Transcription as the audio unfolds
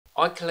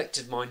I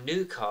collected my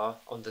new car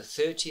on the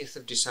 30th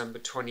of December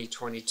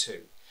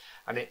 2022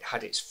 and it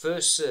had its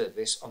first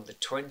service on the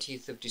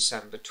 20th of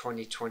December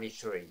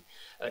 2023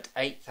 at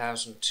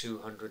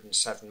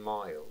 8,207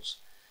 miles,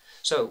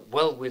 so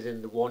well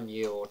within the 1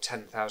 year or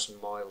 10,000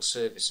 mile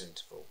service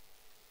interval.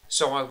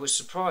 So I was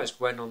surprised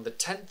when on the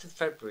 10th of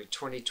February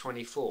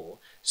 2024,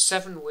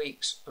 7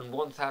 weeks and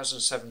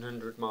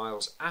 1,700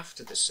 miles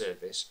after the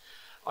service,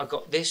 I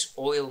got this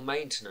oil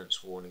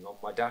maintenance warning on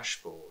my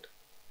dashboard.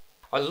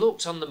 I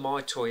looked on the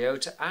My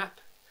Toyota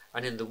app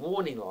and in the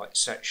warning lights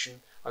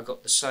section I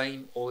got the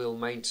same oil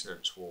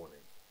maintenance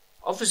warning.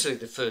 Obviously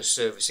the first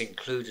service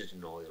included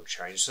an oil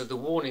change, so the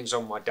warnings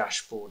on my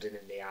dashboard and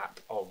in the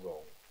app are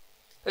wrong.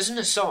 As an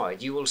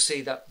aside, you will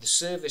see that the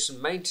service and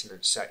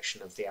maintenance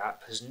section of the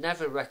app has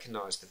never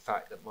recognised the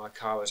fact that my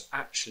car has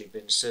actually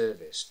been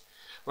serviced.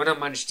 When I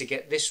manage to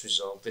get this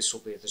resolved, this will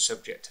be the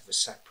subject of a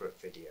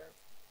separate video.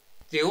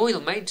 The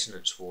oil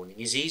maintenance warning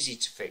is easy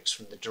to fix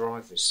from the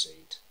driver's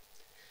seat.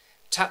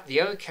 Tap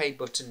the OK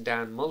button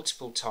down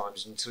multiple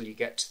times until you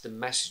get to the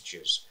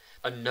messages,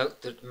 and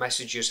note that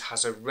messages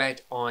has a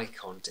red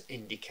icon to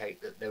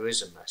indicate that there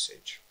is a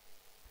message.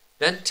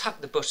 Then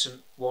tap the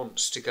button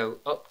once to go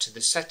up to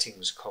the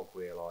settings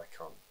cogwheel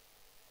icon.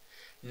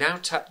 Now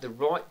tap the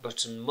right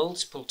button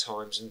multiple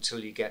times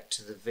until you get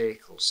to the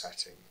vehicle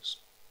settings.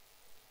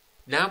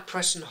 Now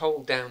press and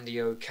hold down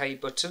the OK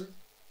button.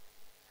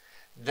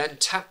 Then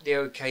tap the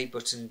OK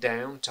button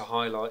down to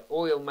highlight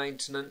oil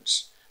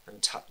maintenance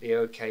and tap the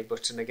OK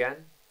button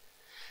again.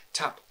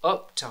 Tap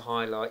up to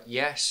highlight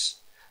yes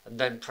and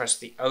then press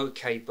the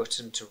OK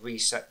button to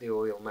reset the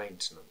oil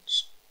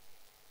maintenance.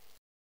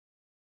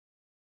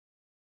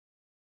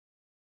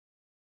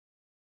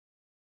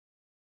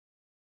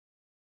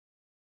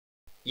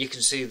 You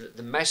can see that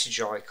the message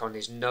icon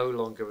is no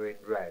longer in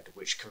red,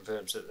 which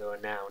confirms that there are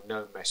now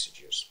no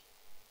messages.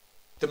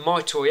 The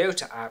My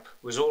Toyota app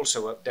was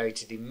also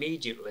updated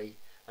immediately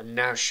and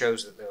now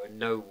shows that there are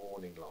no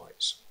warning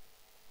lights.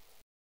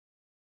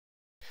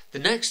 The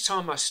next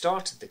time I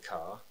started the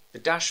car, the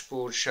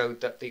dashboard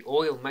showed that the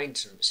oil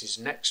maintenance is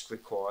next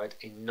required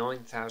in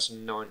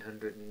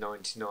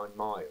 9,999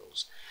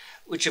 miles,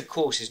 which of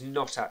course is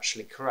not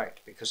actually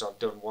correct because I've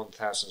done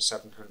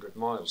 1,700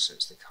 miles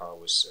since the car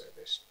was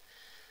serviced.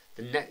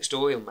 The next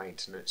oil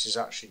maintenance is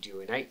actually due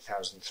in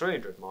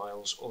 8,300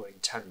 miles or in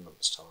 10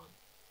 months' time.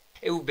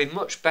 It would be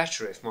much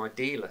better if my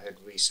dealer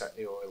had reset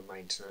the oil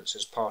maintenance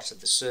as part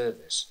of the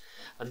service,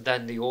 and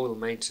then the oil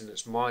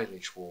maintenance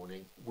mileage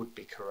warning would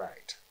be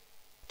correct.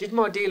 Did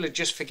my dealer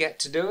just forget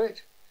to do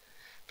it?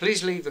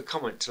 Please leave a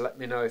comment to let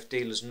me know if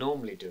dealers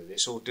normally do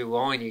this, or do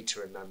I need to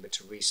remember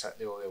to reset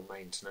the oil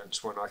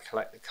maintenance when I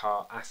collect the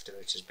car after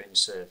it has been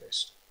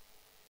serviced.